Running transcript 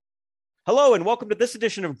Hello, and welcome to this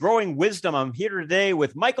edition of Growing Wisdom. I'm here today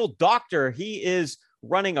with Michael Doctor. He is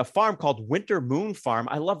running a farm called Winter Moon Farm.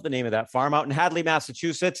 I love the name of that farm out in Hadley,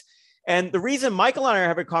 Massachusetts. And the reason Michael and I are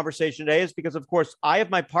having a conversation today is because, of course, I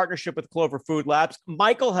have my partnership with Clover Food Labs.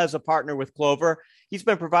 Michael has a partner with Clover. He's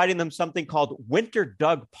been providing them something called Winter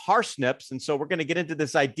Dug Parsnips. And so we're going to get into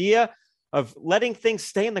this idea of letting things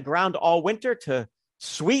stay in the ground all winter to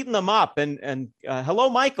sweeten them up. And hello,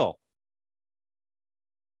 Michael.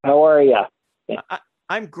 How are you?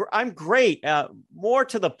 I'm great. More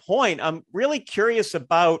to the point, I'm really curious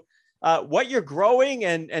about what you're growing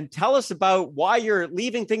and tell us about why you're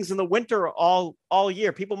leaving things in the winter all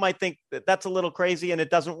year. People might think that that's a little crazy and it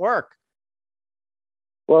doesn't work.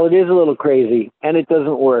 Well, it is a little crazy, and it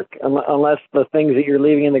doesn't work unless the things that you're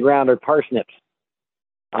leaving in the ground are parsnips.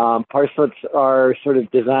 Parsnips are sort of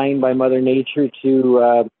designed by Mother Nature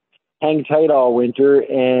to hang tight all winter,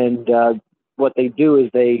 and what they do is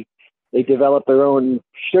they develop their own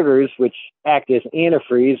sugars, which act as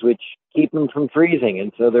antifreeze, which keep them from freezing.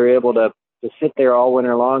 And so they're able to sit there all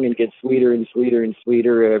winter long and get sweeter and sweeter and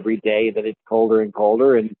sweeter every day that it's colder and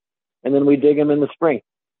colder. And then we dig them in the spring.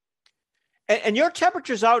 And your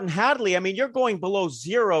temperatures out in Hadley, I mean, you're going below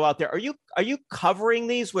zero out there. Are you covering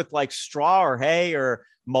these with like straw or hay or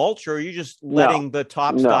mulch, or are you just letting the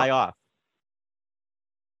tops die off?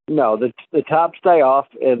 No, the tops die off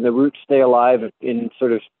and the roots stay alive in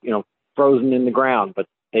sort of, frozen in the ground, but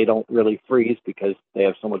they don't really freeze because they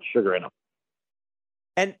have so much sugar in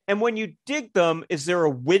them. And when you dig them, is there a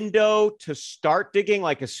window to start digging?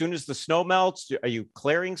 Like as soon as the snow melts, are you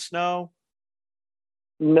clearing snow?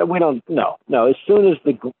 No, we don't. No. As soon as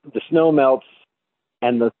the snow melts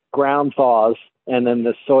and the ground thaws and then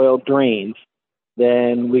the soil drains,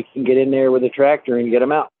 then we can get in there with a tractor and get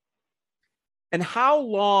them out. And how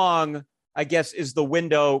long, I guess, is the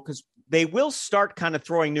window? Because they will start kind of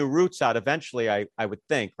throwing new roots out eventually, I would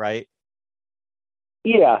think, right?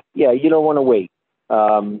 Yeah. You don't want to wait.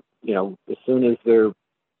 As soon as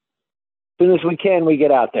we can, we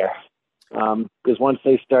get out there. Because once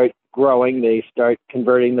they start growing, they start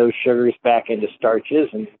converting those sugars back into starches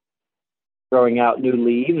and throwing out new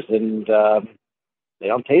leaves, and they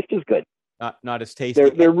don't taste as good. Not as tasty.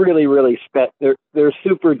 They're really, really they're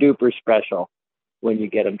super duper special when you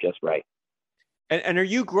get them just right. And are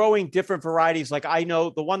you growing different varieties? Like I know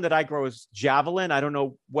the one that I grow is Javelin. I don't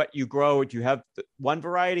know what you grow. Do you have one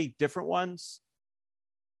variety, different ones?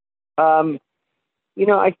 I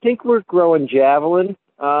think we're growing Javelin.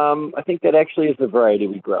 I think that actually is the variety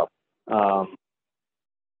we grow. Either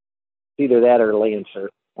that or Lancer,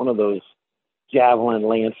 one of those Javelin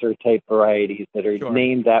Lancer type varieties that are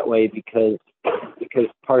named that way because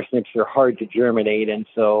parsnips are hard to germinate, and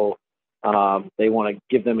so they want to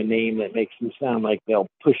give them a name that makes them sound like they'll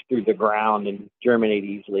push through the ground and germinate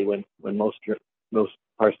easily when most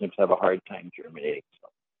parsnips have a hard time germinating.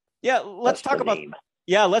 So let's talk about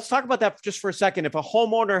that just for a second. If a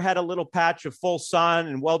homeowner had a little patch of full sun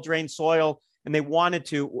and well-drained soil and they wanted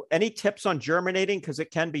to, any tips on germinating? Because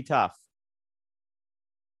it can be tough.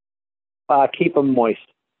 Keep them moist.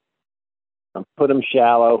 Put them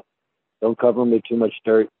shallow. Don't cover them with too much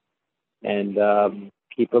dirt. And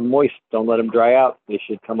keep them moist. Don't let them dry out. They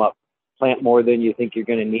should come up. Plant more than you think you're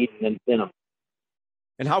going to need and then thin them.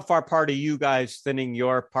 And how far apart are you guys thinning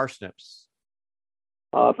your parsnips?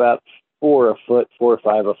 About 4 a foot, 4 or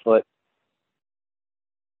 5 a foot.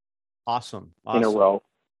 Awesome. In a row.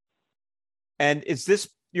 And is this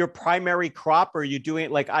your primary crop, or are you doing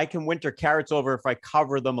it like I can winter carrots over if I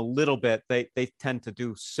cover them a little bit? They tend to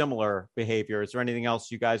do similar behavior. Is there anything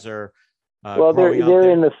else you guys are well, they're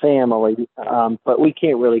in the family, but we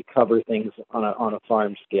can't really cover things on a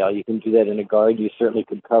farm scale. You can do that in a garden. You certainly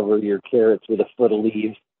could cover your carrots with a foot of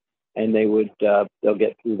leaves, and they'll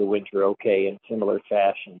get through the winter okay in similar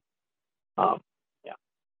fashion.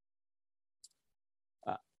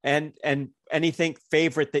 And anything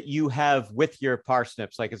favorite that you have with your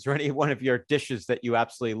parsnips? Like, is there any one of your dishes that you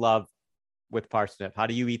absolutely love with parsnip? How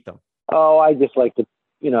do you eat them? Oh, I just like to,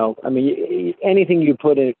 anything you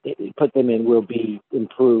put them in will be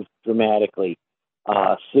improved dramatically.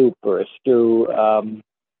 Soup or a stew.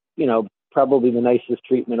 Probably the nicest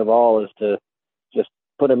treatment of all is to just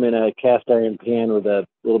put them in a cast iron pan with a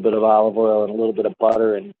little bit of olive oil and a little bit of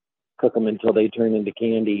butter and cook them until they turn into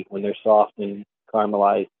candy when they're soft and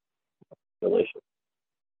caramelized. Delicious.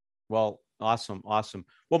 Well, awesome.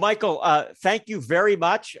 Well, Michael, thank you very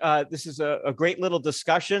much. This is a great little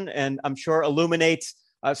discussion, and I'm sure illuminates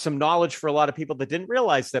some knowledge for a lot of people that didn't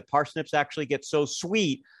realize that parsnips actually get so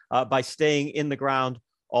sweet by staying in the ground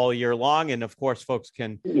all year long. And of course, folks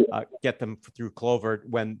can get them through Clover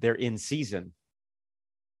when they're in season.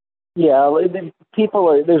 Yeah,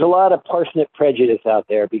 there's a lot of parsnip prejudice out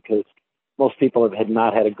there because most people had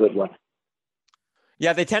not had a good one.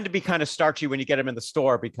 Yeah, they tend to be kind of starchy when you get them in the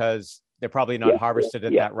store because they're probably not harvested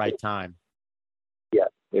at that right time. Yeah,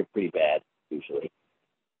 they're pretty bad usually.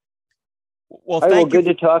 Well, thank you. Good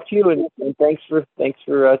to talk to you, and thanks for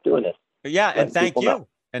doing this. Yeah, and thank you,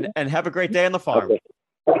 and have a great day on the farm. Okay.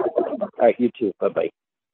 All right, you too. Bye-bye.